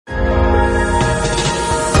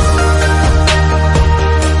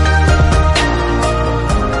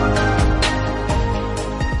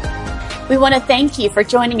want to thank you for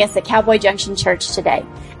joining us at Cowboy Junction Church today.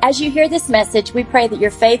 As you hear this message, we pray that your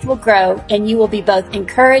faith will grow and you will be both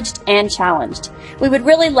encouraged and challenged. We would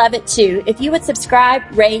really love it too if you would subscribe,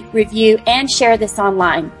 rate, review, and share this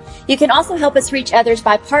online. You can also help us reach others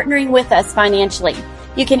by partnering with us financially.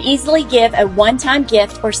 You can easily give a one-time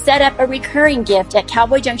gift or set up a recurring gift at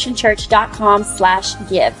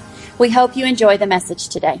cowboyjunctionchurch.com/give. We hope you enjoy the message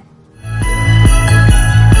today.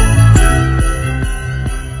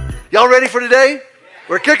 Y'all ready for today?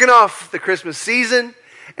 We're kicking off the Christmas season,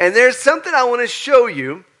 and there's something I want to show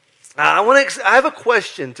you. I have a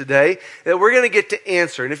question today that we're going to get to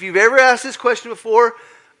answer. And if you've ever asked this question before,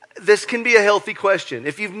 this can be a healthy question.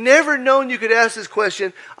 If you've never known you could ask this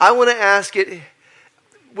question, I want to ask it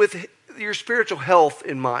with your spiritual health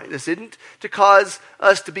in mind. This isn't to cause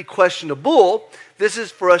us to be questionable. This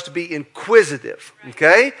is for us to be inquisitive,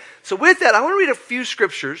 okay? So with that, I want to read a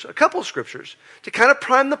couple of scriptures, to kind of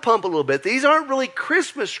prime the pump a little bit. These aren't really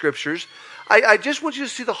Christmas scriptures. I just want you to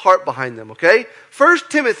see the heart behind them, okay? 1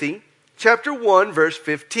 Timothy chapter 1, verse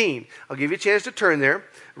 15. I'll give you a chance to turn there.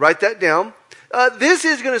 Write that down. This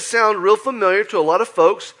is going to sound real familiar to a lot of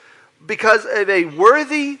folks because of a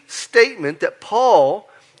worthy statement that Paul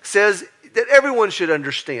says that everyone should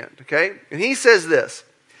understand, okay? And he says this: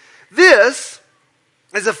 "This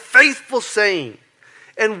is a faithful saying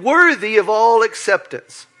and worthy of all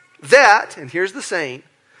acceptance, that," and here's the saying,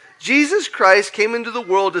 "Jesus Christ came into the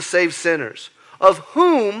world to save sinners, of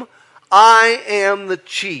whom I am the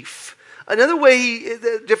chief." Another way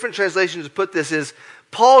different translations put this is,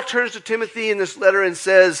 Paul turns to Timothy in this letter and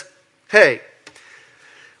says, hey,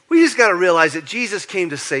 we just got to realize that Jesus came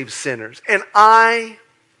to save sinners, and I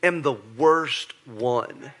am the worst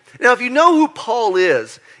one. Now, if you know who Paul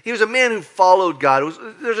is, he was a man who followed God.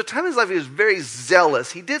 There's a time in his life he was very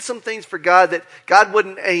zealous. He did some things for God that God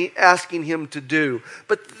wasn't asking him to do.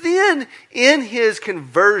 But then, in his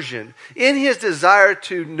conversion, in his desire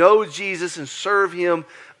to know Jesus and serve him,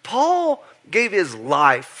 Paul gave his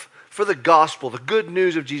life for the gospel, the good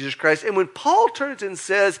news of Jesus Christ. And when Paul turns and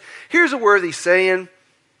says, here's a worthy saying,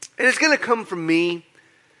 and it's going to come from me,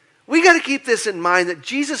 we got to keep this in mind that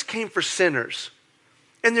Jesus came for sinners.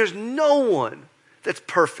 And there's no one that's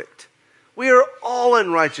perfect. We are all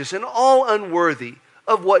unrighteous and all unworthy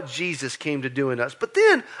of what Jesus came to do in us. But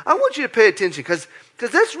then, I want you to pay attention because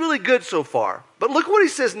that's really good so far. But look what he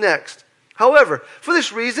says next. "However, for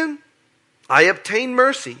this reason, I obtain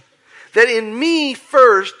mercy, that in me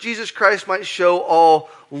first Jesus Christ might show all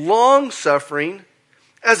long-suffering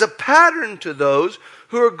as a pattern to those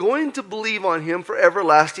who are going to believe on him for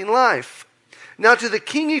everlasting life. Now to the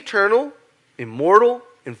King eternal, immortal,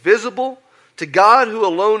 invisible, to God who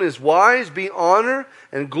alone is wise, be honor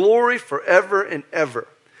and glory forever and ever."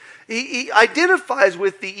 He identifies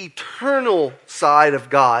with the eternal side of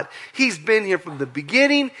God. He's been here from the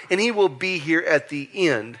beginning, and he will be here at the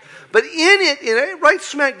end. But right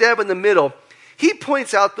smack dab in the middle, he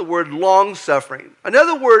points out the word long-suffering.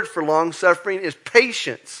 Another word for long-suffering is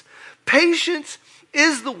patience. Patience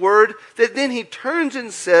is the word that then he turns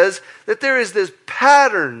and says that there is this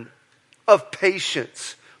pattern of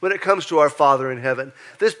patience when it comes to our Father in heaven.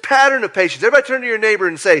 This pattern of patience. Everybody turn to your neighbor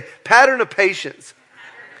and say, pattern of patience.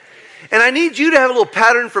 And I need you to have a little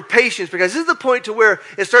pattern for patience, because this is the point to where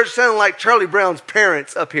it starts sounding like Charlie Brown's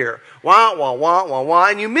parents up here. Wah, wah, wah, wah, wah.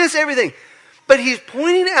 And you miss everything. But he's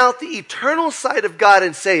pointing out the eternal side of God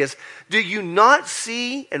and says, do you not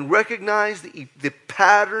see and recognize the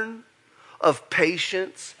pattern of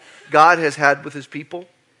patience God has had with his people?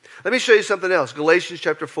 Let me show you something else. Galatians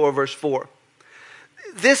chapter 4, verse 4.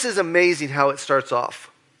 This is amazing how it starts off.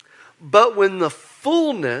 "But when the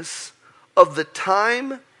fullness of the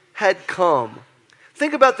time had come."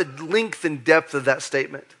 Think about the length and depth of that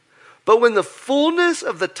statement. "But when the fullness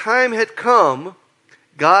of the time had come,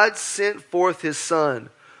 God sent forth his Son,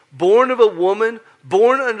 born of a woman,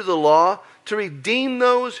 born under the law, to redeem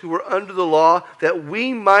those who were under the law, that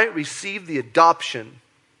we might receive the adoption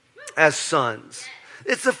as sons."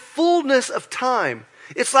 It's the fullness of time.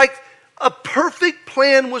 It's like a perfect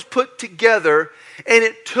plan was put together, and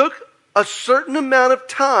it took a certain amount of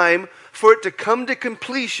time for it to come to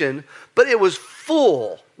completion, but it was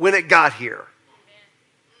full when it got here.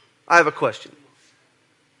 I have a question.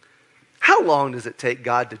 How long does it take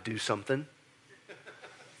God to do something?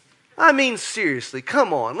 I mean, seriously,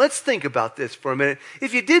 come on. Let's think about this for a minute.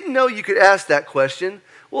 If you didn't know you could ask that question,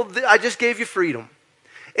 well, I just gave you freedom.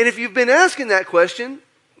 And if you've been asking that question,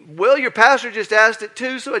 well, your pastor just asked it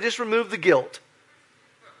too, so I just removed the guilt.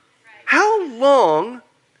 How long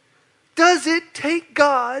does it take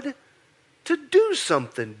God to do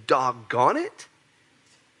something, doggone it?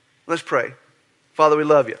 Let's pray. Father, we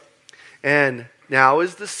love you. And now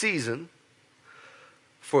is the season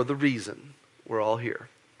for the reason we're all here.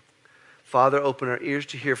 Father, open our ears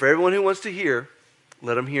to hear. For everyone who wants to hear,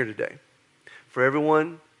 let them hear today. For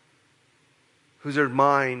everyone whose their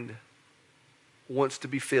mind wants to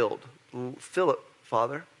be filled, fill it,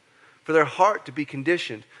 Father. For their heart to be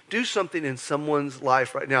conditioned. Do something in someone's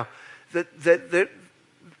life right now that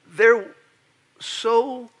they're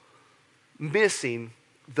so missing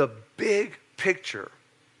the big picture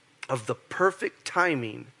of the perfect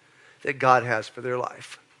timing that God has for their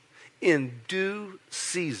life. In due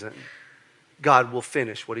season, God will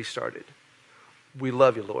finish what he started. We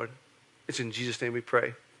love you, Lord. It's in Jesus' name we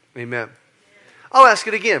pray. Amen. I'll ask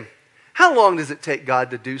it again. How long does it take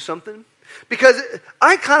God to do something? Because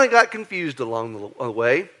I kind of got confused along the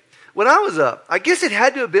way. When I was up, I guess it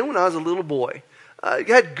had to have been when I was a little boy. I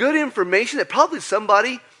had good information that probably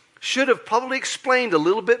somebody should have probably explained a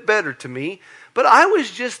little bit better to me. But I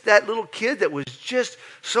was just that little kid that was just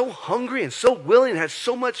so hungry and so willing and had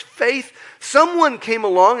so much faith. Someone came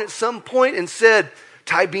along at some point and said,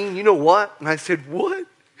 Ty Bean, you know what? And I said, what?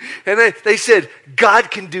 And they said,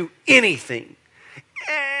 God can do anything.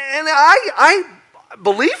 And I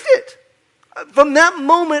believed it. From that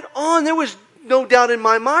moment on, there was no doubt in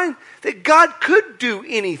my mind that God could do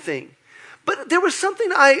anything. But there was something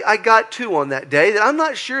I got to on that day that I'm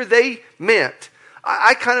not sure they meant.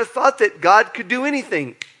 I kind of thought that God could do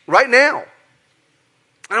anything right now.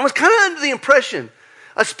 And I was kind of under the impression,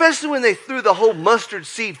 especially when they threw the whole mustard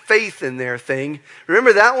seed faith in their thing.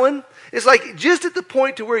 Remember that one? It's like just at the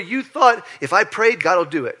point to where you thought, if I prayed, God will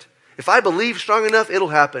do it. If I believe strong enough, it'll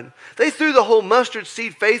happen. They threw the whole mustard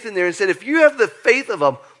seed faith in there and said, if you have the faith of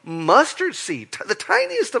a mustard seed, the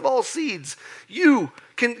tiniest of all seeds,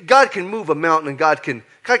 God can move a mountain and God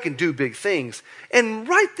can do big things. And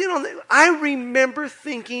right then I remember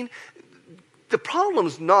thinking, the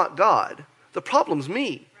problem's not God. The problem's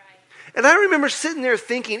me. And I remember sitting there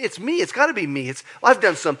thinking, it's me. It's got to be me. I've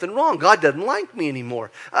done something wrong. God doesn't like me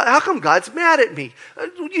anymore. How come God's mad at me?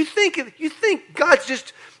 You think God's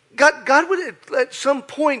just... God would at some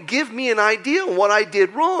point give me an idea on what I did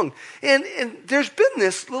wrong. And there's been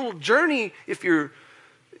this little journey, if you've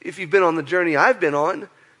been on the journey I've been on,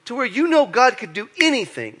 to where you know God could do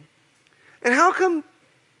anything. And how come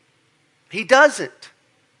he doesn't?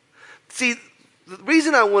 See, the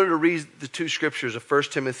reason I wanted to read the two scriptures of 1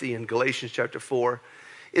 Timothy and Galatians chapter 4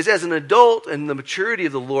 is as an adult and the maturity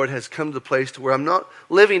of the Lord has come to the place to where I'm not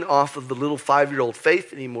living off of the little 5-year-old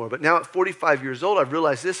faith anymore. But now at 45 years old, I've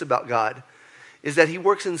realized this about God, is that he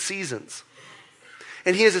works in seasons.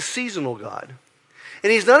 And he is a seasonal God.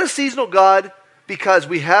 And he's not a seasonal God because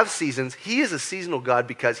we have seasons. He is a seasonal God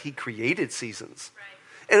because he created seasons.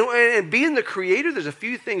 Right. And being the creator, there's a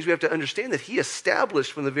few things we have to understand that he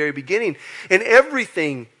established from the very beginning. And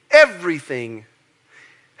everything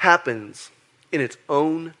happens in its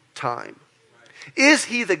own time. Is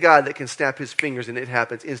he the God that can snap his fingers and it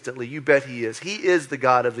happens instantly? You bet he is. He is the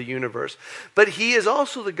God of the universe. But he is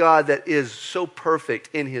also the God that is so perfect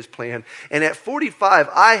in his plan. And at 45,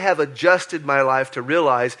 I have adjusted my life to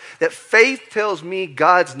realize that faith tells me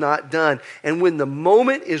God's not done. And when the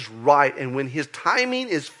moment is right and when his timing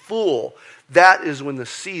is full, that is when the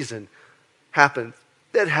season happens.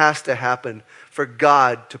 That has to happen for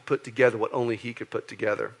God to put together what only he could put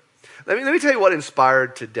together. Let me tell you what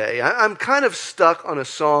inspired today. I'm kind of stuck on a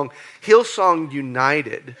song Hillsong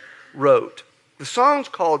United wrote. The song's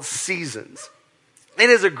called Seasons. It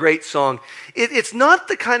is a great song. It's not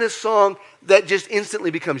the kind of song that just instantly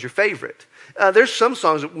becomes your favorite. There's some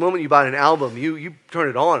songs, the moment you buy an album, you turn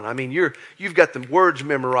it on. I mean, you've got the words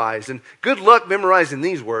memorized, and good luck memorizing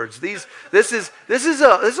these words. This is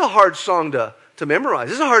a hard song to memorize.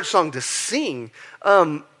 This is a hard song to sing.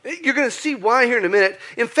 You're going to see why here in a minute.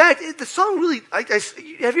 In fact, the song really... have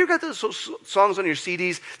you ever got those songs on your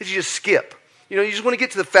CDs that you just skip? You just want to get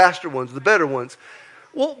to the faster ones, the better ones.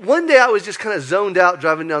 Well, one day I was just kind of zoned out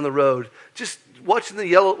driving down the road, just watching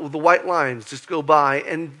the white lines just go by,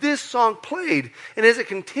 and this song played. And as it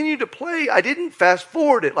continued to play, I didn't fast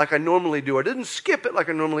forward it like I normally do. I didn't skip it like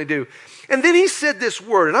I normally do. And then he said this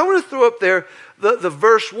word, and I want to throw up there the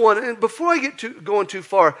verse 1. And before I get going too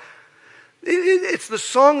far... It's the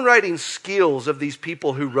songwriting skills of these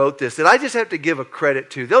people who wrote this that I just have to give a credit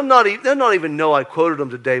to. They'll not even know I quoted them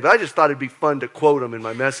today, but I just thought it'd be fun to quote them in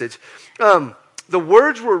my message. The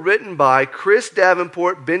words were written by Chris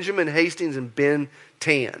Davenport, Benjamin Hastings, and Ben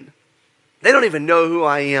Tan. They don't even know who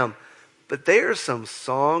I am, but they are some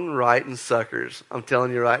songwriting suckers, I'm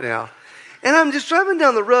telling you right now. And I'm just driving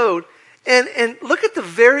down the road, and look at the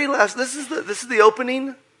very last. This is the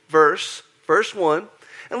opening verse 1.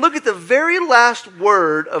 and look at the very last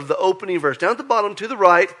word of the opening verse, down at the bottom to the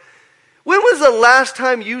right. When was the last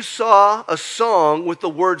time you saw a song with the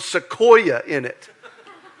word sequoia in it?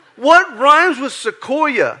 What rhymes with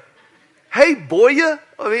sequoia? Hey, boya?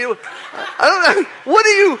 I mean, I don't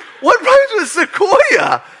know. What rhymes with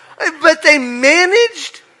sequoia? But they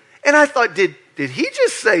managed, and I thought, did he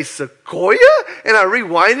just say sequoia? And I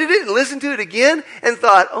rewinded it and listened to it again and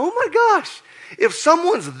thought, oh my gosh, if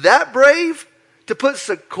someone's that brave to put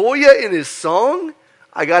sequoia in his song,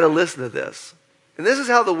 I got to listen to this. And this is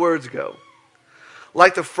how the words go.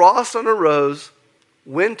 Like the frost on a rose,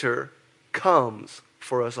 winter comes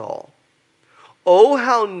for us all. Oh,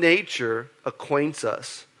 how nature acquaints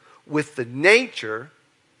us with the nature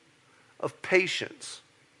of patience.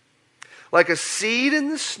 Like a seed in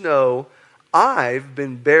the snow, I've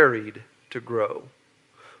been buried to grow.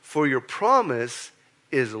 For your promise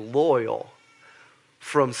is loyal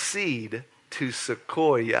from seed to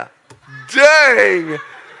sequoia. Dang!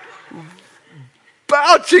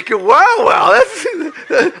 Bow chicken wow wow.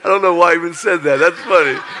 I don't know why I even said that. That's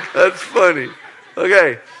funny. That's funny.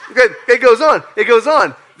 Okay. It goes on. It goes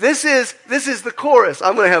on. This is the chorus.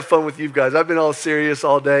 I'm going to have fun with you guys. I've been all serious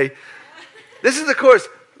all day. This is the chorus.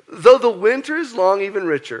 Though the winter is long, even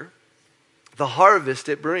richer, the harvest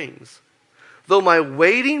it brings. Though my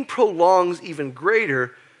waiting prolongs even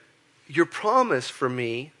greater, your promise for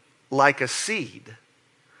me, like a seed,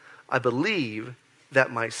 I believe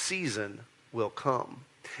that my season will come.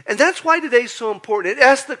 And that's why today's so important. It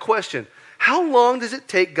asks the question, how long does it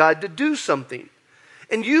take God to do something?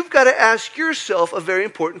 And you've got to ask yourself a very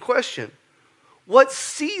important question. What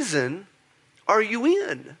season are you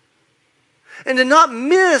in? And to not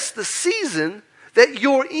miss the season that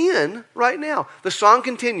you're in right now. The song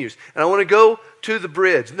continues, and I want to go to the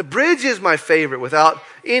bridge. And the bridge is my favorite without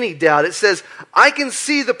any doubt. It says, I can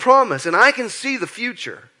see the promise and I can see the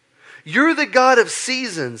future. You're the God of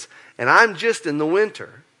seasons and I'm just in the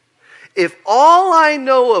winter. If all I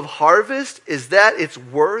know of harvest is that it's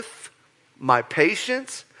worth my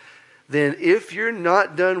patience, then if you're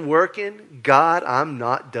not done working, God, I'm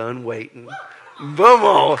not done waiting. Come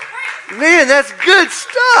on. Man, that's good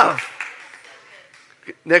stuff.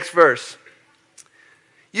 Next verse.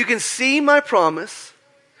 You can see my promise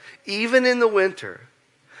even in the winter,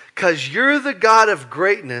 because you're the God of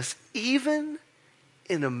greatness even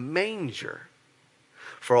in a manger.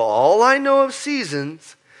 For all I know of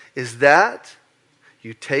seasons is that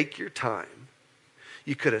you take your time.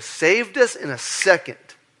 You could have saved us in a second,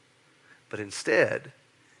 but instead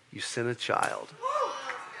you sent a child.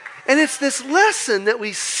 And it's this lesson that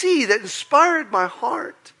we see that inspired my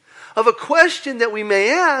heart of a question that we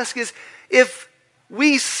may ask is, if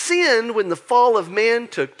we sinned when the fall of man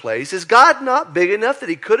took place, is God not big enough that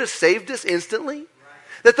he could have saved us instantly?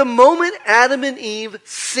 That the moment Adam and Eve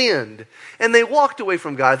sinned and they walked away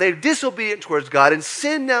from God, they're disobedient towards God, and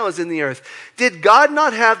sin now is in the earth, did God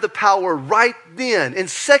not have the power right then, in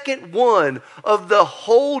second one of the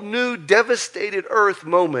whole new devastated earth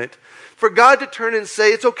moment, for God to turn and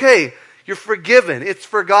say, it's okay, you're forgiven, it's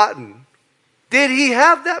forgotten? Did he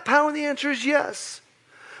have that power? And the answer is yes.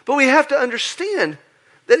 But we have to understand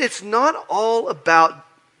that it's not all about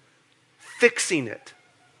fixing it.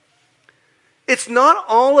 It's not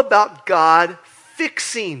all about God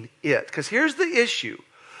fixing it. Because here's the issue.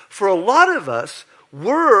 For a lot of us,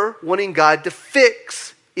 we're wanting God to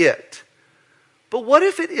fix it. But what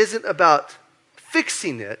if it isn't about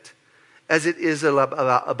fixing it as it is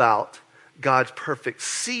about God's perfect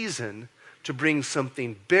season to bring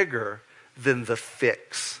something bigger than the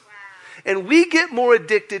fix? Wow. And we get more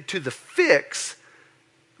addicted to the fix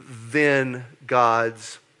than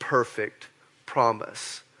God's perfect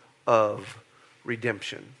promise of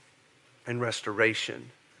redemption and restoration,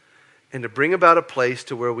 and to bring about a place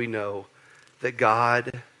to where we know that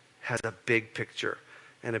God has a big picture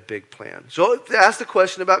and a big plan. So ask the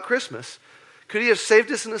question about Christmas. Could he have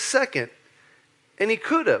saved us in a second? And he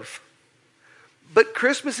could have. But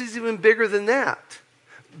Christmas is even bigger than that.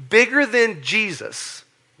 Bigger than Jesus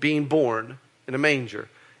being born in a manger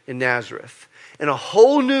in Nazareth. And a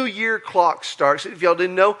whole new year clock starts. If y'all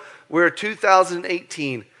didn't know, we're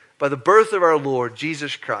 2018. By the birth of our Lord,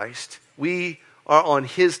 Jesus Christ, we are on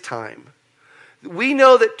his time. We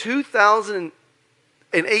know that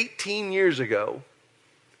 2018 years ago,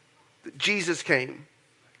 Jesus came.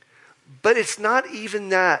 But it's not even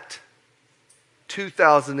that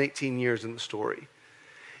 2018 years in the story.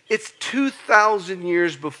 It's 2,000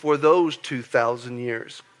 years before those 2,000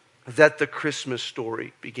 years that the Christmas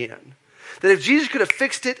story began. That if Jesus could have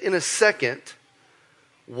fixed it in a second,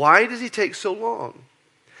 why does he take so long?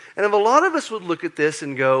 And if a lot of us would look at this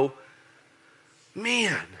and go,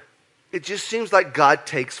 man, it just seems like God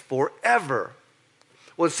takes forever.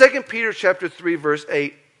 Well, in 2 Peter chapter 3, verse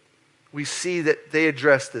 8, we see that they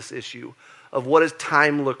address this issue of what does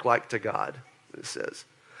time look like to God, it says.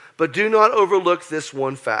 But do not overlook this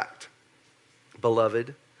one fact,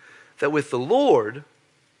 beloved, that with the Lord,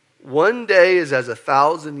 one day is as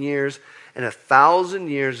 1,000 years, and 1,000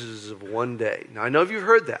 years is of one day. Now, I know you've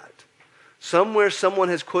heard that. Somewhere someone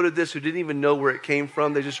has quoted this who didn't even know where it came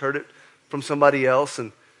from. They just heard it from somebody else.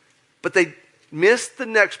 But they missed the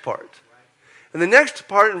next part. And the next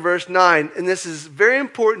part in verse 9, and this is very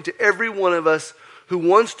important to every one of us who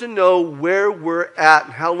wants to know where we're at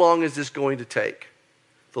and how long is this going to take.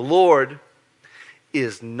 The Lord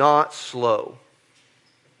is not slow.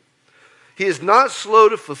 He is not slow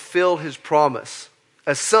to fulfill his promise,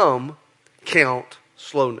 as some count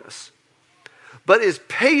slowness, but is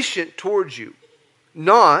patient towards you,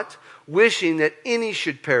 not wishing that any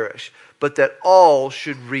should perish, but that all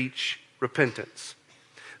should reach repentance.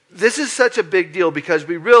 This is such a big deal because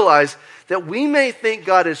we realize that we may think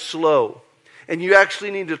God is slow, and you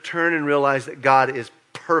actually need to turn and realize that God is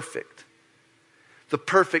perfect. The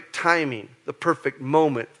perfect timing, the perfect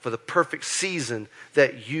moment for the perfect season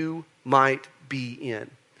that you might be in.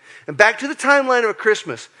 And back to the timeline of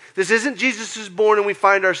Christmas. This isn't Jesus is born and we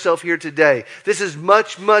find ourselves here today. This is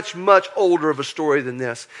much, much, much older of a story than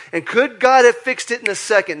this. And could God have fixed it in a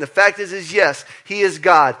second? The fact is yes, he is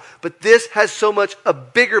God. But this has so much a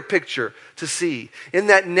bigger picture to see. In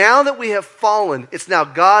that now that we have fallen, it's now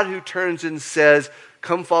God who turns and says,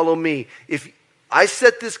 come follow me. If I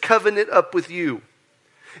set this covenant up with you,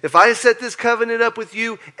 if I set this covenant up with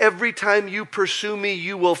you, every time you pursue me,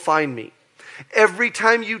 you will find me. Every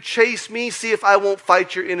time you chase me, see if I won't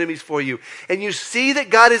fight your enemies for you. And you see that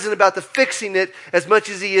God isn't about the fixing it as much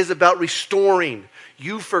as he is about restoring.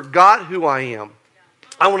 You forgot who I am.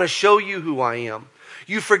 I want to show you who I am.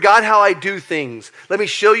 You forgot how I do things. Let me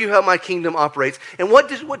show you how my kingdom operates. And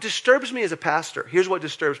what disturbs me as a pastor, here's what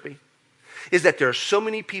disturbs me, is that there are so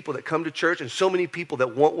many people that come to church and so many people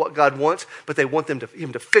that want what God wants, but they want him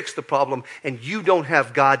to fix the problem, and you don't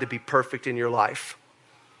have God to be perfect in your life.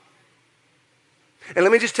 And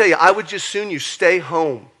let me just tell you, I would just soon you stay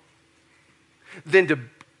home than to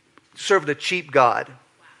serve the cheap God.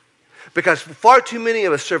 Because far too many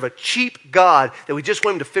of us serve a cheap God that we just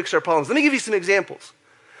want him to fix our problems. Let me give you some examples.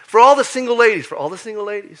 For all the single ladies, for all the single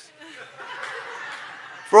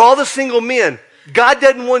men, God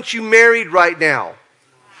doesn't want you married right now.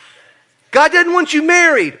 God doesn't want you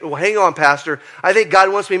married. Well, hang on, Pastor. I think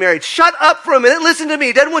God wants me married. Shut up for a minute. Listen to me.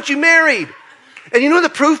 He doesn't want you married. And you know the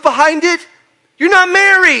proof behind it? You're not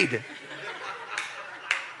married.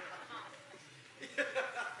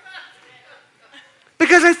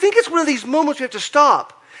 Because I think it's one of these moments we have to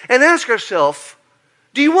stop and ask ourselves,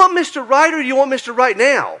 do you want Mr. Right or do you want Mr. Right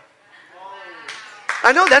now?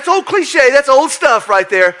 I know, that's old cliche. That's old stuff right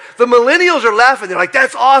there. The millennials are laughing. They're like,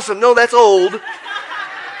 that's awesome. No, that's old.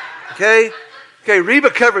 Okay, Reba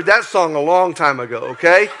covered that song a long time ago,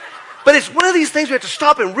 okay? But it's one of these things we have to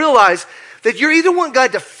stop and realize that you either want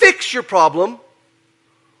God to fix your problem,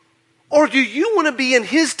 or do you want to be in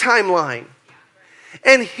his timeline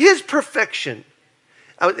and his perfection?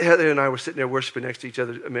 Heather and I were sitting there worshiping next to each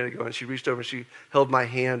other a minute ago, and she reached over and she held my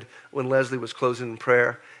hand when Leslie was closing in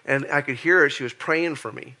prayer. And I could hear her. She was praying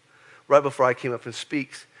for me right before I came up and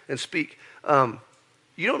speak.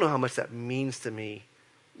 You don't know how much that means to me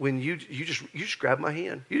when you just grab my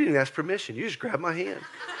hand. You didn't ask permission. You just grabbed my hand.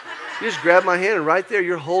 You just grabbed my hand, and right there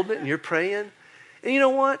you're holding it and you're praying. And you know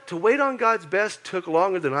what? To wait on God's best took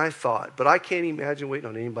longer than I thought, but I can't imagine waiting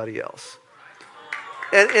on anybody else.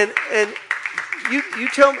 And you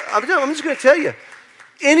tell me, I'm just going to tell you,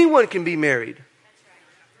 anyone can be married.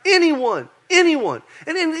 Anyone.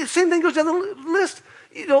 And then the same thing goes down the list.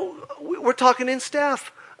 You know, we're talking in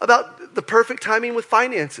staff about the perfect timing with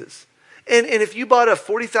finances. And if you bought a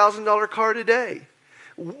 $40,000 car today,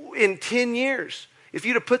 in 10 years, if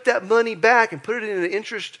you'd have put that money back and put it in an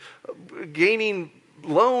interest-gaining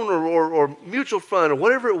loan or mutual fund or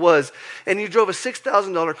whatever it was, and you drove a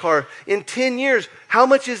 $6,000 car, in 10 years, how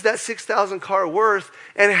much is that $6,000 car worth,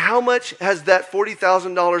 and how much has that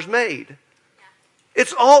 $40,000 made? Yeah.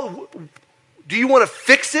 It's all, do you want to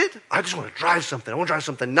fix it? I just want to drive something. I want to drive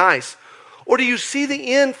something nice. Or do you see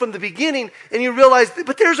the end from the beginning and you realize,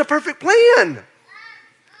 but there's a perfect plan?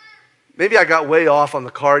 Maybe I got way off on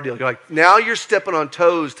the car deal. You're like, now you're stepping on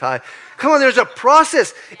toes, Ty. Come on, there's a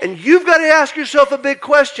process. And you've got to ask yourself a big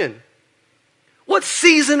question. What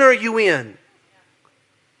season are you in?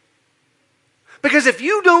 Because if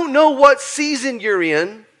you don't know what season you're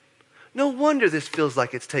in, no wonder this feels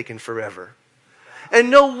like it's taken forever. And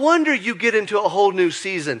no wonder you get into a whole new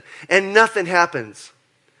season and nothing happens.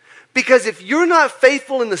 Because if you're not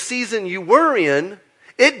faithful in the season you were in,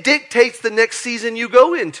 it dictates the next season you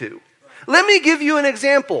go into. Let me give you an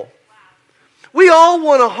example. We all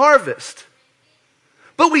want a harvest.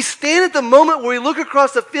 But we stand at the moment where we look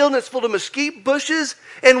across the field and it's full of mesquite bushes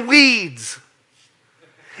and weeds.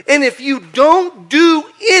 And if you don't do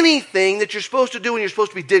anything that you're supposed to do when you're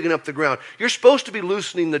supposed to be digging up the ground, you're supposed to be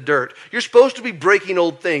loosening the dirt. You're supposed to be breaking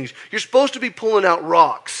old things. You're supposed to be pulling out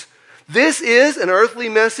rocks. This is an earthly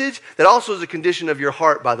message that also is a condition of your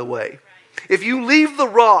heart, by the way. If you leave the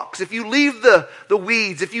rocks, if you leave the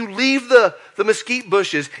weeds, if you leave the mesquite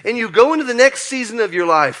bushes, and you go into the next season of your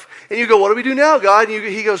life, and you go, what do we do now, God? And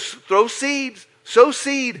he goes, throw seeds, sow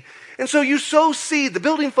seed. And so you sow seed. The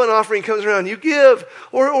building fund offering comes around, you give.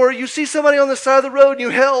 Or you see somebody on the side of the road and you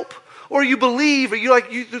help. Or you believe, or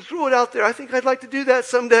you throw it out there. I think I'd like to do that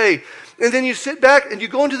someday. And then you sit back and you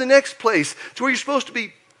go into the next place to where you're supposed to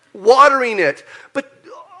be watering it. But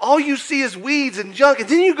all you see is weeds and junk. And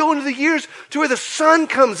then you go into the years to where the sun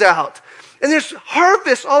comes out. And there's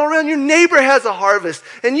harvest all around. Your neighbor has a harvest.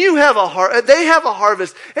 And you have a harvest. They have a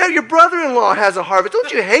harvest. And your brother-in-law has a harvest.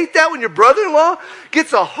 Don't you hate that when your brother-in-law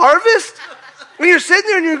gets a harvest? When you're sitting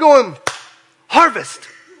there and you're going, harvest.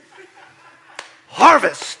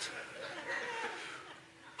 Harvest.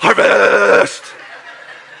 Harvest.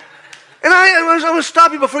 And I want to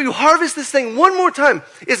stop you before you harvest this thing one more time.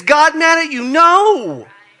 Is God mad at you? No.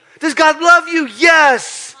 Does God love you?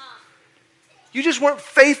 Yes. You just weren't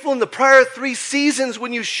faithful in the prior 3 seasons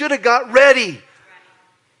when you should have got ready.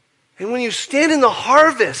 And when you stand in the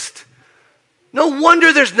harvest, no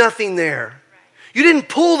wonder there's nothing there. You didn't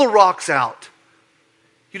pull the rocks out.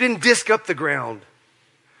 You didn't disc up the ground.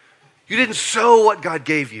 You didn't sow what God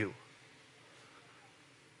gave you.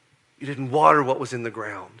 You didn't water what was in the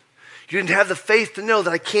ground. You didn't have the faith to know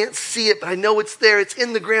that I can't see it, but I know it's there. It's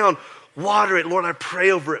in the ground. Water it. Lord, I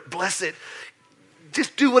pray over it. Bless it.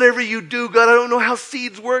 Just do whatever you do, God. I don't know how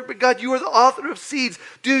seeds work, but God, you are the author of seeds.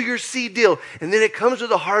 Do your seed deal. And then it comes to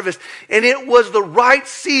the harvest. And it was the right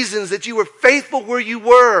seasons that you were faithful where you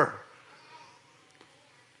were.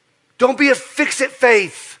 Don't be a fix-it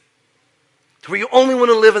faith to where you only want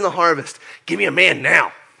to live in the harvest. Give me a man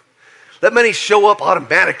now. Let money show up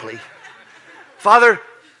automatically. Father,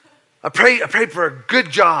 I pray for a good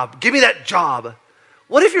job. Give me that job.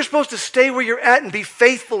 What if you're supposed to stay where you're at and be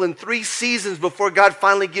faithful in 3 seasons before God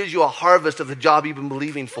finally gives you a harvest of the job you've been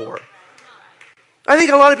believing for? I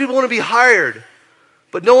think a lot of people want to be hired,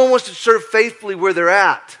 but no one wants to serve faithfully where they're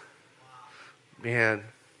at. Man,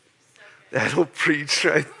 that'll preach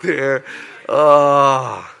right there.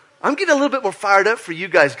 I'm getting a little bit more fired up for you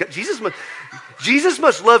guys. Jesus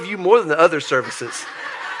must love you more than the other services.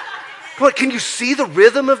 Come on, can you see the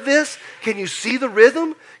rhythm of this? Can you see the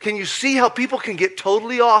rhythm? Can you see how people can get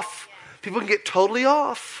totally off? People can get totally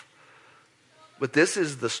off. But this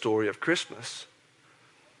is the story of Christmas.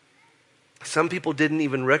 Some people didn't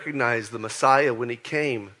even recognize the Messiah when he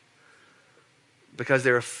came because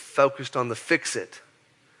they were focused on the fix-it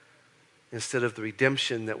instead of the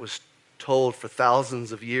redemption that was told for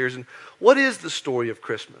thousands of years. And what is the story of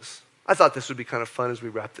Christmas? I thought this would be kind of fun as we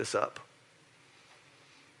wrap this up.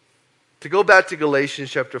 To go back to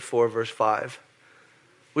Galatians chapter 4, verse 5.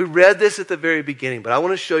 We read this at the very beginning, but I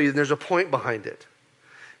want to show you there's a point behind it.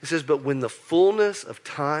 It says, but when the fullness of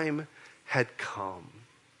time had come.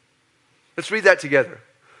 Let's read that together.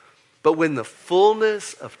 But when the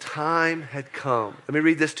fullness of time had come. Let me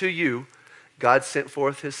read this to you. God sent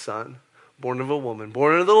forth his son, born of a woman,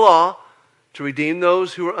 born under the law, to redeem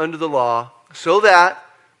those who are under the law, so that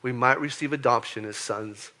we might receive adoption as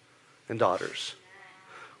sons and daughters.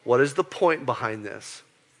 What is the point behind this?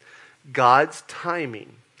 God's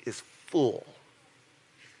timing is full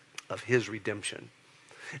of his redemption.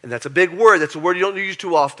 And that's a big word. That's a word you don't use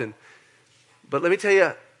too often. But let me tell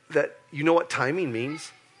you that you know what timing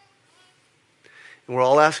means. And we're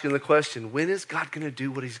all asking the question, when is God going to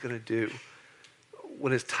do what he's going to do?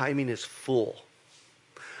 When his timing is full.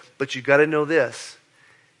 But you got to know this.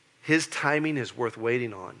 His timing is worth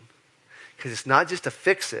waiting on. Because it's not just to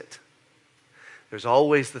fix it. There's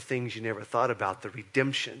always the things you never thought about, the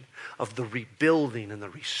redemption of the rebuilding and the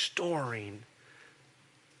restoring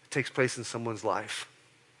that takes place in someone's life.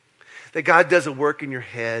 That God does a work in your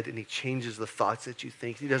head and he changes the thoughts that you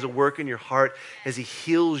think. He does a work in your heart as he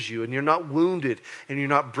heals you and you're not wounded and you're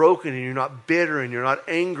not broken and you're not bitter and you're not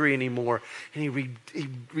angry anymore. And he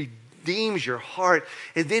redeems your heart.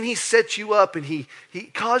 And then he sets you up and he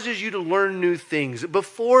causes you to learn new things.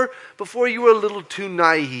 Before you were a little too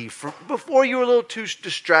naive, before you were a little too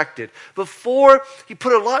distracted, before he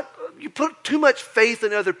put a lot you put too much faith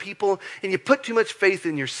in other people, and you put too much faith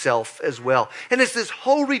in yourself as well. And it's this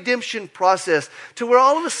whole redemption process to where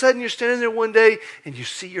all of a sudden you're standing there one day and you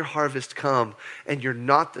see your harvest come, and you're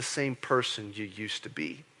not the same person you used to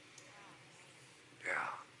be. Yeah.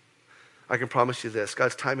 I can promise you this.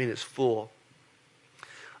 God's timing is full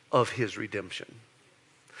of his redemption.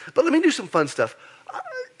 But let me do some fun stuff.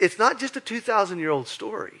 It's not just a 2,000-year-old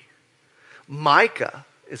story. Micah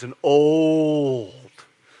is an old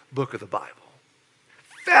book of the Bible.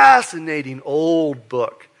 Fascinating old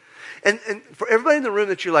book. And for everybody in the room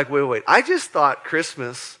that you're like, wait, I just thought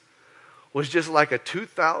Christmas was just like a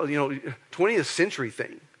 20th century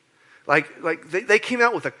thing. Like they came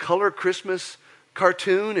out with a color Christmas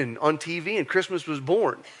cartoon and on TV, and Christmas was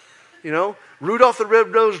born. Rudolph the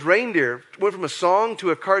Red-Nosed Reindeer went from a song to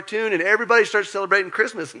a cartoon, and everybody starts celebrating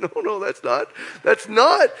Christmas. No, that's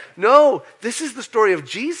not. No, this is the story of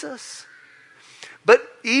Jesus. But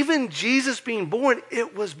even Jesus being born,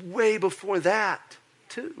 it was way before that,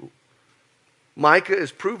 too. Micah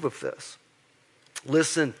is proof of this.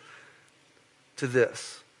 Listen to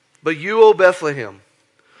this. But you, O Bethlehem,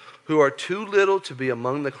 who are too little to be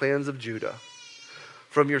among the clans of Judah,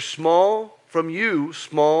 from you small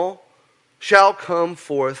shall come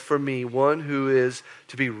forth for me one who is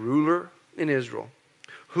to be ruler in Israel,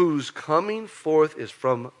 whose coming forth is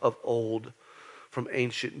from of old, from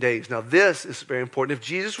ancient days. Now this is very important. If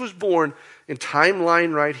Jesus was born in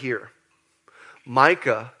timeline right here,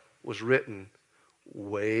 Micah was written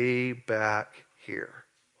way back here.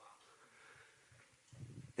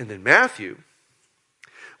 And then Matthew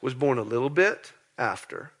was born a little bit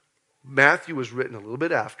after. Matthew was written a little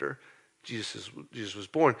bit after Jesus was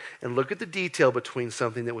born. And look at the detail between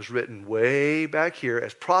something that was written way back here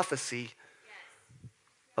as prophecy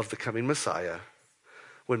of the coming Messiah,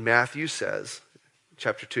 when Matthew says,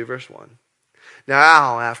 chapter 2, verse 1,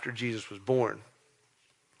 now after Jesus was born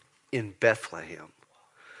in Bethlehem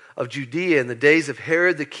of Judea in the days of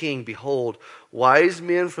Herod the king, behold, wise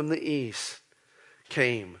men from the east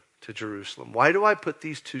came to Jerusalem. Why do I put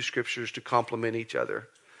these two scriptures to complement each other?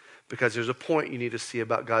 Because there's a point you need to see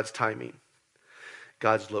about God's timing.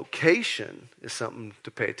 God's location is something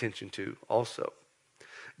to pay attention to also.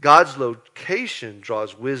 God's location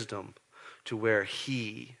draws wisdom to where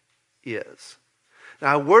he is.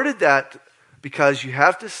 Now, I worded that because you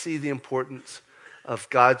have to see the importance of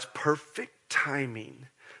God's perfect timing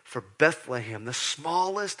for Bethlehem, the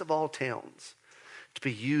smallest of all towns, to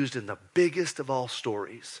be used in the biggest of all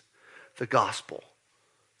stories, the gospel.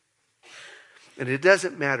 And it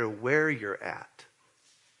doesn't matter where you're at.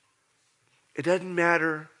 It doesn't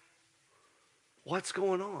matter what's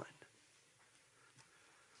going on.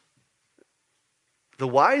 The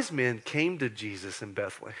wise men came to Jesus in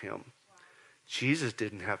Bethlehem. Jesus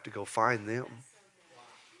didn't have to go find them.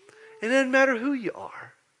 It doesn't matter who you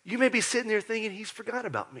are. You may be sitting there thinking, he's forgot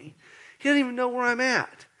about me. He doesn't even know where I'm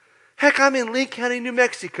at. Heck, I'm in Linn County, New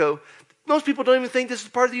Mexico. Most people don't even think this is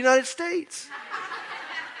part of the United States.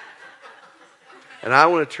 And I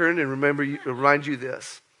want to turn and remind you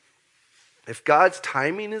this. If God's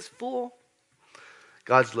timing is full,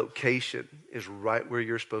 God's location is right where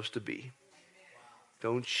you're supposed to be.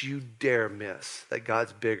 Don't you dare miss that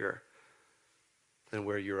God's bigger than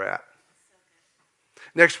where you're at.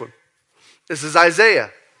 Next one. This is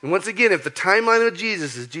Isaiah. And once again, if the timeline of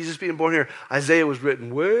Jesus is Jesus being born here, Isaiah was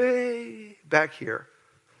written way back here.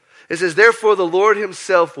 It says, therefore the Lord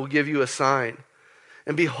himself will give you a sign.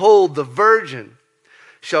 And behold, the virgin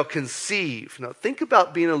shall conceive. Now think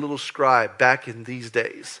about being a little scribe back in these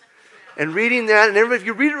days. And reading that, and if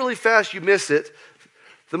you read it really fast, you miss it.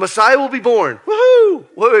 The Messiah will be born. Woohoo!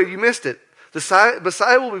 Whoa, you missed it. The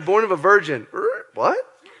Messiah will be born of a virgin. What?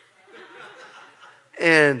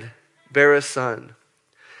 And bear a son,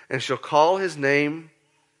 and shall call his name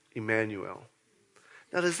Emmanuel.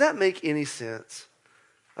 Now, does that make any sense?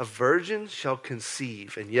 A virgin shall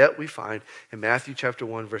conceive. And yet we find in Matthew chapter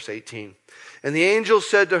 1, verse 18, and the angel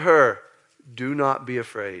said to her, do not be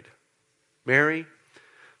afraid, Mary,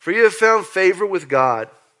 for you have found favor with God.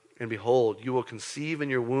 And behold, you will conceive in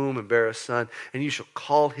your womb and bear a son, and you shall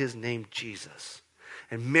call his name Jesus.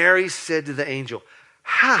 And Mary said to the angel,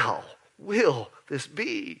 how will this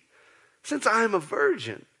be, since I am a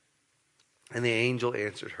virgin? And the angel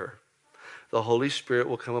answered her, the Holy Spirit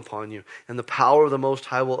will come upon you, and the power of the Most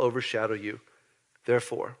High will overshadow you.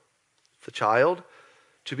 Therefore, the child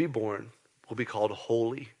to be born will be called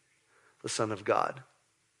Holy, the Son of God.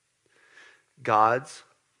 God's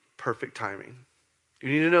perfect timing. You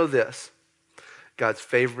need to know this. God's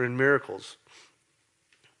favor and miracles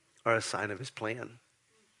are a sign of his plan.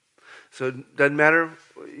 So it doesn't matter.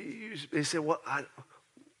 They say,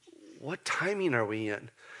 what timing are we in?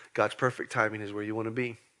 God's perfect timing is where you want to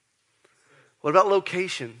be. What about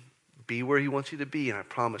location? Be where he wants you to be. And I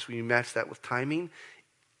promise when you match that with timing,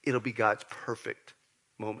 it'll be God's perfect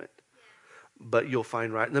moment. But you'll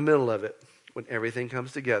find right in the middle of it, when everything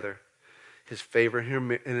comes together, his favor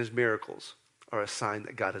and his miracles are a sign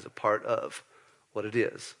that God is a part of what it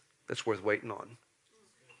is that's worth waiting on.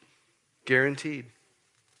 Guaranteed.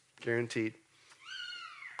 Guaranteed.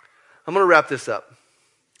 I'm going to wrap this up.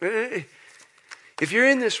 If you're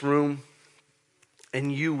in this room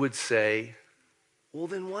and you would say, well,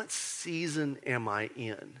 then what season am I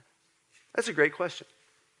in? That's a great question.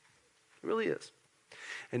 It really is.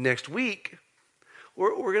 And next week,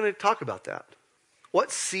 we're going to talk about that.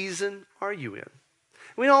 What season are you in?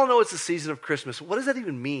 We all know it's the season of Christmas. What does that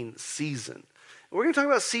even mean, season? We're going to talk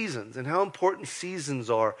about seasons and how important seasons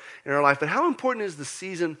are in our life. But how important is the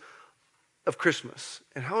season of Christmas?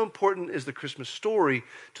 And how important is the Christmas story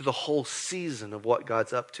to the whole season of what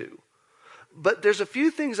God's up to? But there's a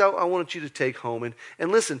few things I want you to take home.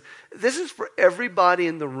 And listen, this is for everybody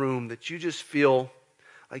in the room that you just feel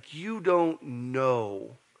like you don't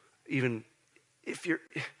know even if you're...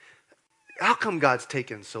 How come God's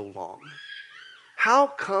taken so long? How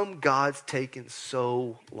come God's taken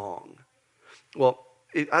so long? Well,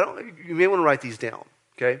 you may want to write these down,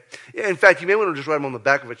 okay? In fact, you may want to just write them on the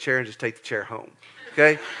back of a chair and just take the chair home,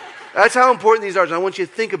 okay? That's how important these are. And I want you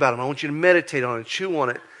to think about them. I want you to meditate on it, chew on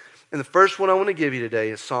it. And the first one I want to give you today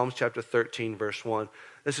is Psalms chapter 13, verse 1.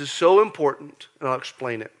 This is so important, and I'll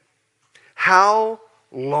explain it. How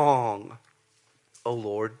long, O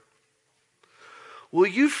Lord, will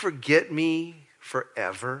you forget me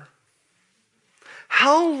forever?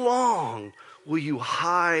 How long will you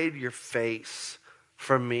hide your face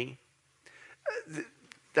from me?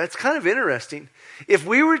 That's kind of interesting. If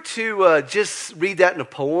we were to just read that in a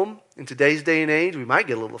poem in today's day and age, we might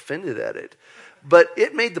get a little offended at it. But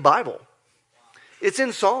it made the Bible. It's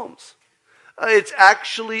in Psalms. It's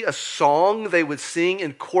actually a song they would sing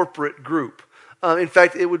in corporate group. In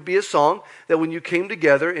fact, it would be a song that when you came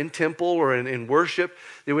together in temple or in worship,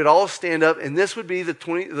 they would all stand up, and this would be the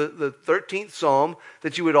 13th Psalm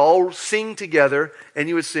that you would all sing together, and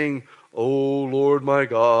you would sing, "O Lord my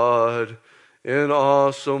God, in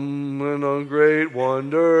awesome and a great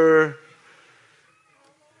wonder,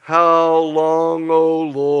 how long, O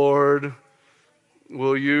Lord,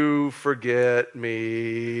 will you forget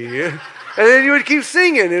me?" And then you would keep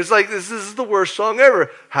singing. It's like, this is the worst song ever.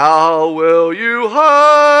 How will you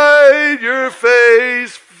hide your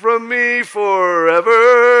face from me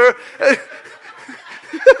forever?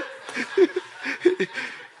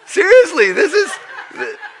 Seriously, this is,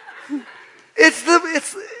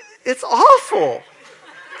 it's awful.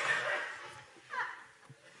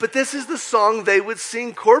 But this is the song they would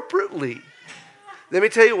sing corporately. Let me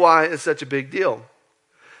tell you why it's such a big deal.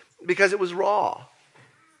 Because it was raw.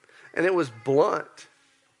 And it was blunt.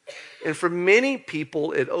 And for many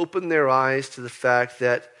people, it opened their eyes to the fact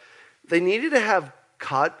that they needed to have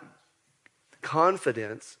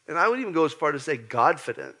confidence, and I would even go as far to say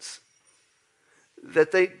Godfidence,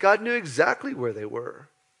 that God knew exactly where they were,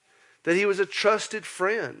 that he was a trusted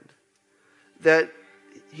friend, that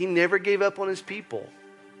he never gave up on his people.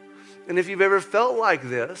 And if you've ever felt like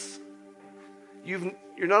this, you're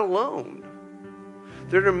not alone.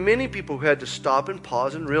 There are many people who had to stop and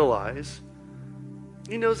pause and realize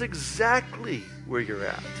he knows exactly where you're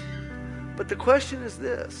at. But the question is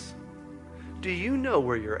this: do you know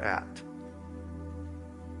where you're at?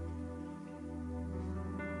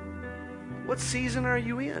 What season are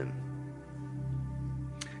you in?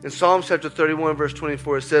 In Psalms chapter 31, verse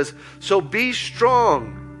 24, it says, "So be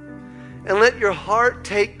strong and let your heart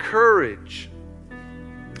take courage,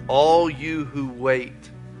 all you who wait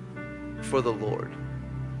for the Lord."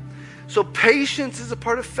 So patience is a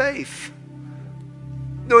part of faith.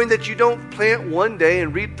 Knowing that you don't plant one day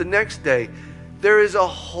and reap the next day. There is a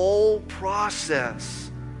whole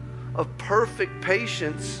process of perfect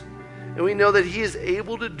patience. And we know that he is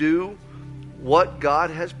able to do what God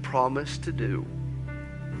has promised to do.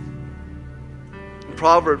 In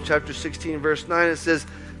Proverbs chapter 16, verse 9, it says,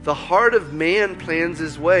 "The heart of man plans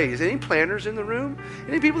his ways." Any planners in the room?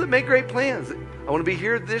 Any people that make great plans? I want to be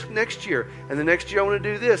here this next year, and the next year I want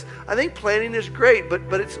to do this. I think planning is great, but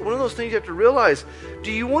it's one of those things you have to realize.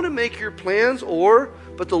 Do you want to make your plans,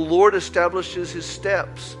 but the Lord establishes his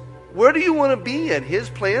steps? Where do you want to be in? His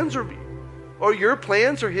plans or your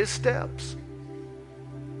plans or his steps?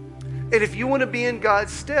 And if you want to be in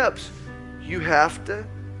God's steps, you have to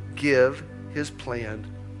give his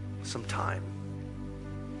plan some time.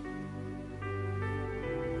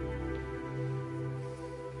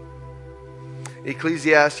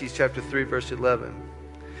 Ecclesiastes chapter 3, verse 11.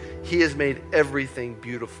 He has made everything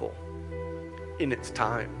beautiful in its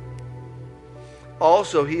time.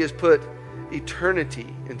 Also, he has put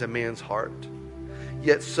eternity into man's heart,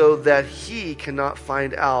 yet so that he cannot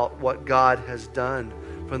find out what God has done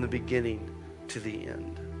from the beginning to the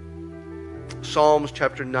end. Psalms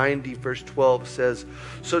chapter 90, verse 12 says,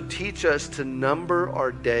 "So teach us to number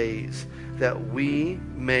our days, that we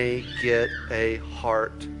may get a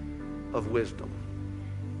heart of wisdom."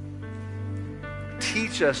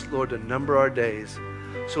 Teach us, Lord, to number our days.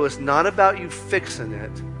 So it's not about you fixing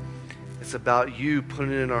it. It's about you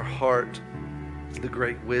putting in our heart the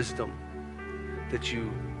great wisdom that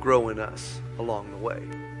you grow in us along the way.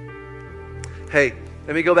 Hey,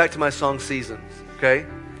 let me go back to my song Seasons, okay?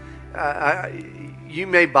 You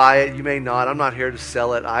may buy it, you may not. I'm not here to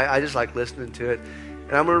sell it. I just like listening to it.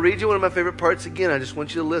 And I'm going to read you one of my favorite parts again. I just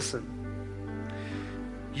want you to listen.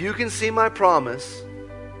 "You can see my promise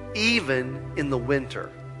even in the winter,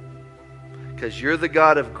 because you're the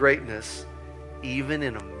God of greatness, even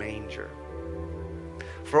in a manger.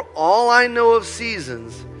 For all I know of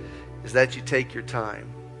seasons is that you take your time.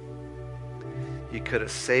 You could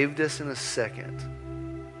have saved us in a second.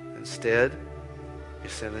 Instead, you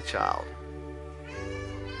sent a child."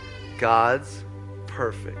 God's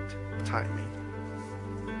perfect timing.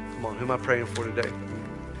 Come on, who am I praying for today?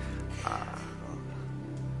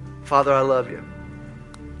 Father, I love you.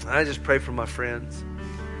 I just pray for my friends.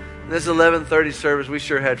 In this 11:30 service, we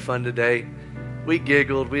sure had fun today. We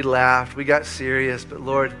giggled, we laughed, we got serious. But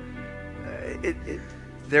Lord,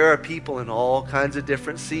 there are people in all kinds of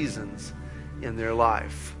different seasons in their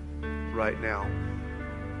life right now.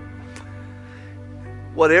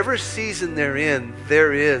 Whatever season they're in,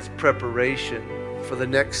 there is preparation for the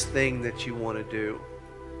next thing that you want to do.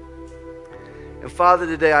 And Father,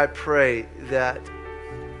 today I pray that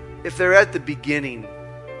if they're at the beginning,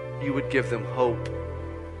 you would give them hope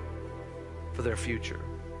for their future.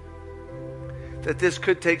 That this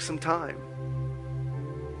could take some time.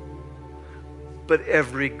 But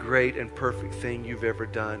every great and perfect thing you've ever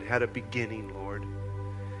done had a beginning, Lord.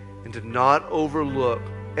 And to not overlook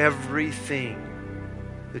everything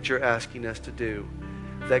that you're asking us to do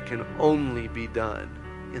that can only be done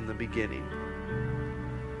in the beginning.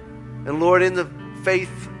 And Lord, in the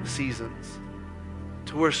faith seasons,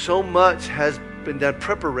 to where so much has been done,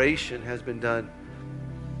 preparation has been done,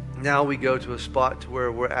 now we go to a spot to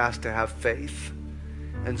where we're asked to have faith.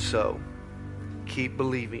 And so, keep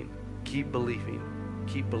believing, keep believing,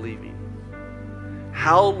 keep believing.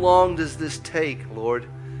 How long does this take, Lord?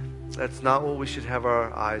 That's not what we should have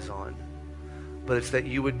our eyes on. But it's that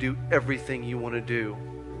you would do everything you want to do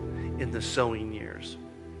in the sowing years,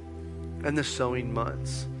 and the sowing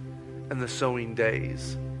months, and the sowing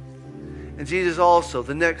days. And Jesus, also,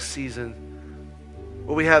 the next season,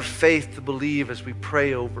 where we have faith to believe as we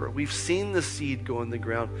pray over. We've seen the seed go in the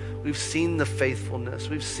ground. We've seen the faithfulness.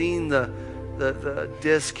 We've seen the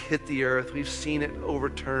disc hit the earth. We've seen it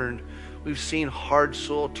overturned. We've seen hard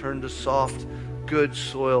soil turn to soft, good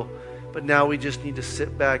soil. But now we just need to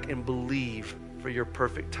sit back and believe for your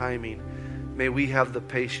perfect timing. May we have the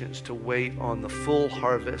patience to wait on the full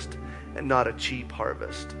harvest and not a cheap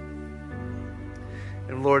harvest.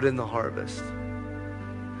 And Lord, in the harvest,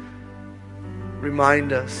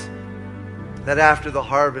 remind us that after the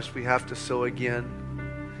harvest we have to sow again,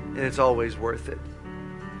 and it's always worth it.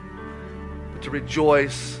 But to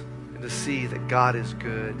rejoice and to see that God is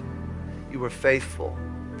good. You were faithful.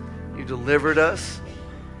 You delivered us.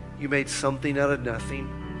 You made something out of nothing.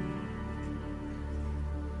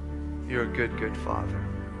 You're a good, good Father.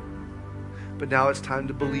 But now it's time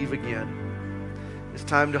to believe again. It's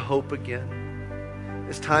time to hope again.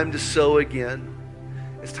 It's time to sow again.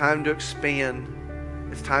 It's time to expand.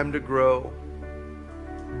 It's time to grow.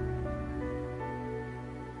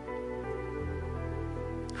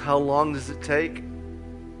 How long does it take?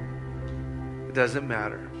 It doesn't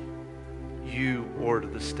matter. You order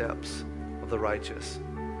the steps of the righteous.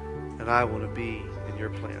 And I want to be in your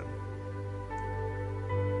plan.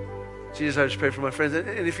 Jesus, I just pray for my friends.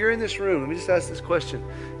 And if you're in this room, let me just ask this question.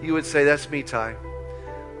 You would say, that's me, Ty.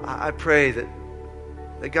 I pray that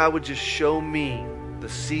God would just show me the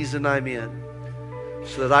season I'm in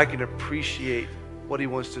so that I can appreciate what he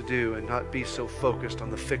wants to do and not be so focused on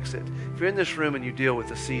the fix-it. If you're in this room and you deal with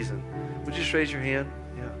the season, would you just raise your hand?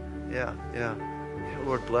 Yeah.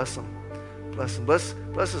 Lord, bless them. Bless them. Bless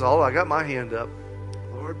us all. I got my hand up.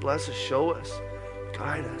 Lord, bless us. Show us.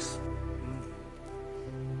 Guide us.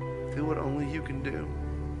 Do what only you can do.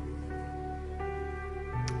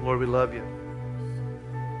 Lord, we love you.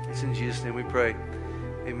 It's in Jesus' name we pray.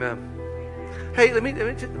 Amen. Hey, let me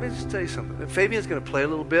just tell you something. Fabian's going to play a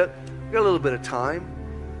little bit. We've got a little bit of time.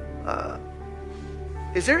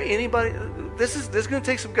 Is there anybody? This is going to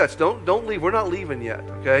take some guts. Don't leave. We're not leaving yet.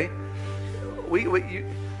 Okay.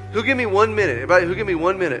 Who give me 1 minute? Everybody, who give me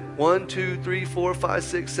 1 minute? 1, 2, 3, 4, 5,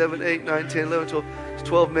 6, 7, 8, 9, 10, 11, 12. It's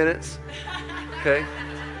 12 minutes. Okay.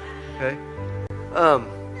 Okay.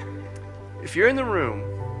 If you're in the room,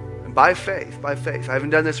 and by faith, I haven't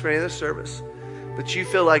done this for any other service, but you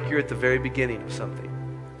feel like you're at the very beginning of something.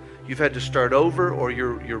 You've had to start over, or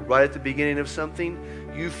you're right at the beginning of something.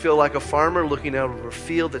 You feel like a farmer looking out over a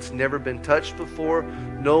field that's never been touched before.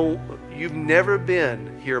 No, you've never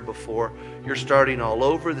been here before. You're starting all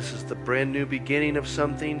over. This is the brand new beginning of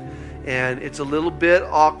something, and it's a little bit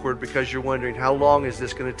awkward because you're wondering, how long is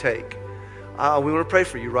this going to take? We want to pray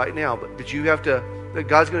for you right now, but you have to.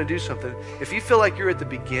 God's going to do something. If you feel like you're at the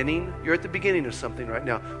beginning of something right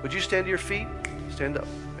now. Would you stand to your feet? Stand up.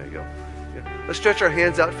 There you go. Yeah. Let's stretch our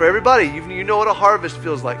hands out for everybody. You know what a harvest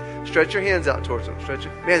feels like. Stretch your hands out towards them. Stretch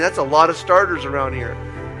it. Man, that's a lot of starters around here.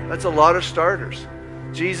 That's a lot of starters.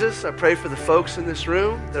 Jesus, I pray for the folks in this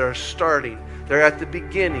room that are starting. They're at the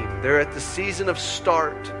beginning. They're at the season of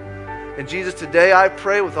start. And Jesus, today I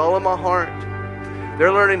pray with all of my heart.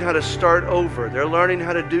 They're learning how to start over. They're learning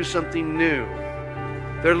how to do something new.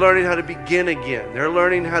 They're learning how to begin again. They're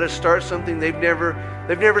learning how to start something they've never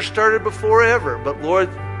started before ever. But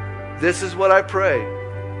Lord, this is what I pray.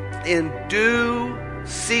 In due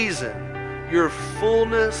season, your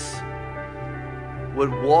fullness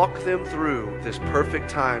would walk them through this perfect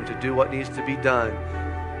time to do what needs to be done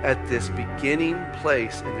at this beginning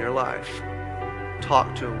place in their life.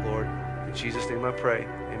 Talk to them, Lord. In Jesus' name I pray.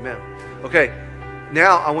 Amen. Okay,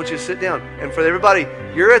 now I want you to sit down. And for everybody,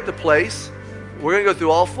 you're at the place. We're going to go through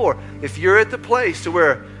all four. If you're at the place to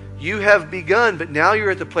where you have begun, but now you're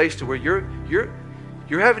at the place to where you're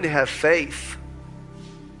having to have faith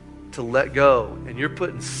to let go, and you're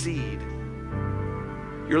putting seed.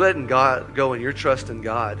 You're letting God go, and you're trusting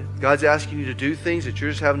God. God's asking you to do things that you're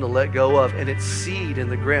just having to let go of, and it's seed in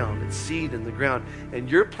the ground. It's seed in the ground. And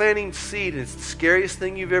you're planting seed, and it's the scariest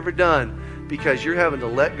thing you've ever done because you're having to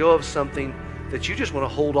let go of something that you just want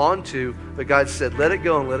to hold on to, but God said, let it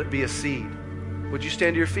go and let it be a seed. Would you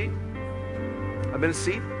stand to your feet? I'm in a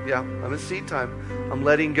seed? Yeah, I'm in seed time. I'm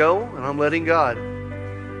letting go, and I'm letting God.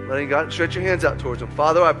 Letting God. Stretch your hands out towards them.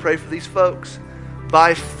 Father, I pray for these folks.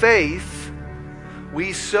 By faith,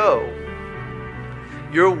 we sow.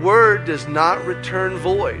 Your word does not return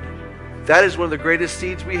void. That is one of the greatest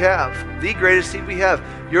seeds we have. The greatest seed we have.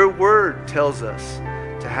 Your word tells us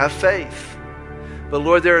to have faith. But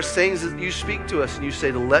Lord, there are things that you speak to us and you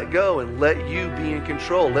say to let go and let you be in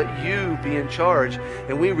control. Let you be in charge.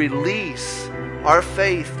 And we release our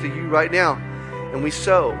faith to you right now. And we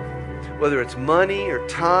sow. Whether it's money or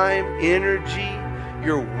time, energy,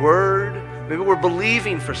 your word. Maybe we're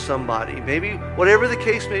believing for somebody. Maybe whatever the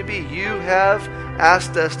case may be, you have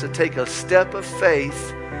asked us to take a step of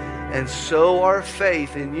faith and sow our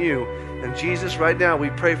faith in you. And Jesus, right now,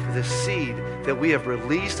 we pray for this seed that we have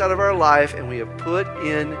released out of our life and we have put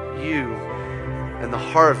in you and the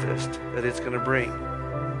harvest that it's going to bring.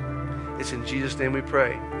 It's in Jesus' name we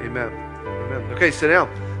pray. Amen. Amen. Okay, sit down.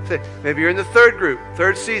 Maybe you're in the third group,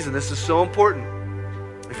 third season. This is so important.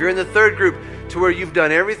 If you're in the third group to where you've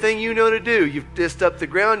done everything you know to do, you've disced up the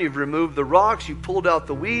ground, you've removed the rocks, you've pulled out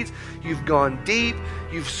the weeds, you've gone deep,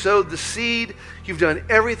 you've sowed the seed, you've done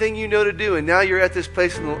everything you know to do, and now you're at this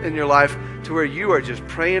place in your life to where you are just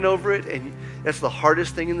praying over it, and that's the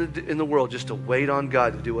hardest thing in the world, just to wait on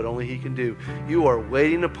God to do what only He can do. You are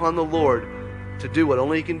waiting upon the Lord to do what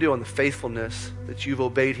only He can do on the faithfulness that you've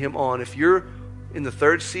obeyed Him on. If you're in the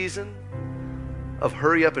third season of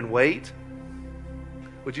hurry up and wait,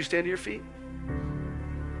 would you stand to your feet?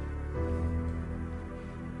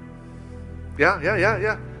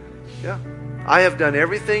 Yeah. I have done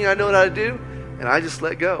everything I know how to do, and I just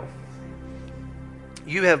let go.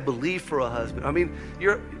 You have believed for a husband. I mean,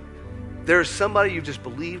 there's somebody you've just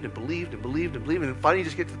believed and believed and believed and believed, and finally you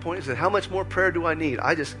just get to the point and say, how much more prayer do I need?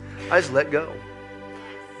 I just let go.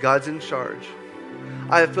 God's in charge.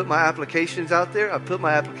 I have put my applications out there. I'm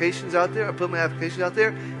at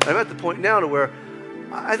the point now to where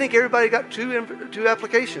I think everybody got two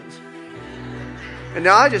applications. And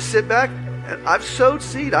now I just sit back and I've sowed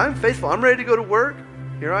seed. I'm faithful. I'm ready to go to work.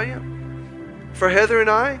 Here I am. For Heather and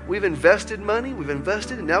I, we've invested money.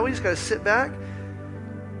 And now we just got to sit back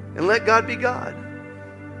and let God be God.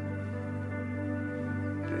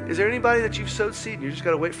 Is there anybody that you've sowed seed and you just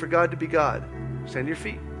got to wait for God to be God? Stand to your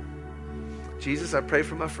feet. Jesus, I pray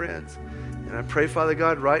for my friends. And I pray, Father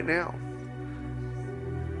God, right now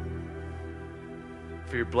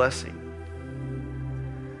for your blessing.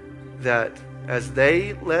 that as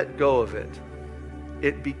they let go of it,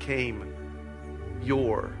 it became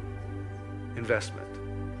your investment.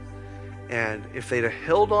 And if they'd have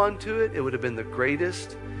held on to it, it would have been the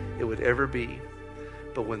greatest it would ever be.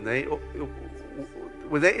 But if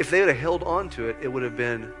they would have held on to it, it would have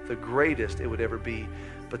been the greatest it would ever be.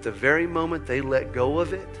 But the very moment they let go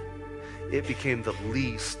of it, it became the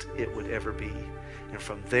least it would ever be. And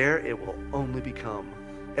from there, it will only become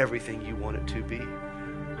everything you want it to be.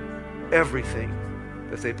 Everything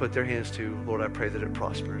that they put their hands to, Lord, I pray that it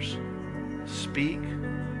prospers. Speak,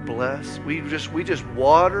 bless. We just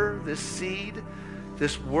water this seed,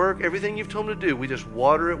 this work, everything you've told them to do. We just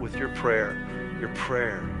water it with your prayer. Your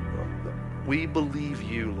prayer. We believe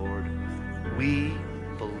you, Lord. We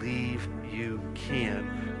believe you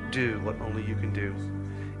can do what only you can do.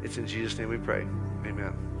 It's in Jesus' name we pray.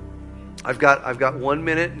 Amen. I've got 1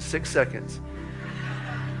 minute and 6 seconds.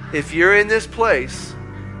 If you're in this place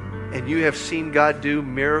and you have seen God do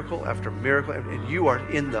miracle after miracle, and you are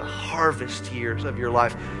in the harvest years of your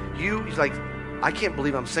life, he's like, I can't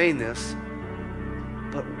believe I'm saying this,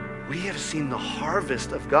 but we have seen the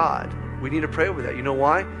harvest of God. We need to pray over that. You know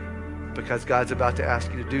why? Because God's about to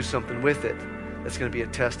ask you to do something with it. That's going to be a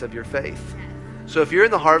test of your faith. So if you're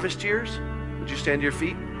in the harvest years, would you stand to your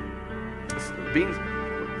feet?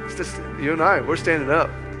 It's just you and I, we're standing up.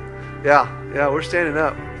 Yeah, we're standing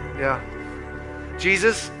up. Yeah.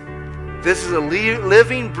 Jesus, this is a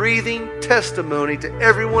living, breathing testimony to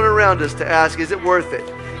everyone around us to ask, is it worth it?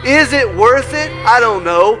 Is it worth it? I don't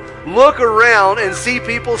know. Look around and see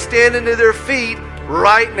people standing to their feet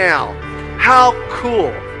right now. How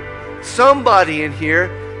cool. Somebody in here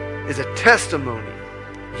is a testimony.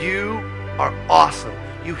 You are awesome.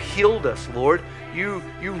 You healed us, Lord. You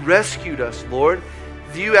rescued us, Lord.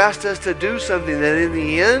 You asked us to do something that in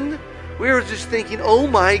the end, we were just thinking, oh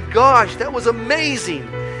my gosh, that was amazing.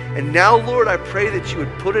 And now, Lord, I pray that you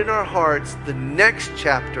would put in our hearts the next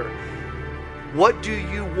chapter. What do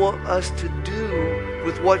you want us to do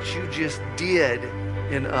with what you just did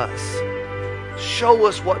in us? Show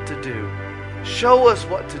us what to do. Show us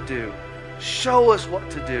what to do. Show us what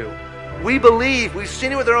to do. We believe. We've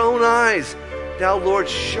seen it with our own eyes. Now, Lord,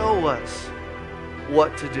 show us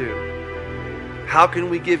what to do. How can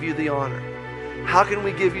we give you the honor? How can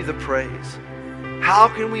we give you the praise? How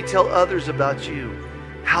can we tell others about you?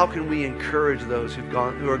 How can we encourage those who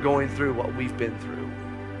are going through what we've been through?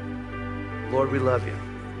 Lord, we love you.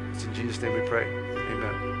 It's in Jesus' name we pray.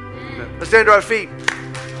 Amen. Amen. Let's stand to our feet.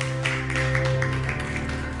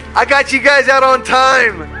 I got you guys out on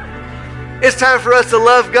time. It's time for us to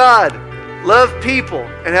love God, love people,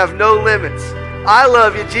 and have no limits. I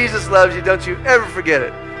love you. Jesus loves you. Don't you ever forget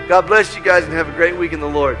it. God bless you guys and have a great week in the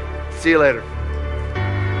Lord. See you later.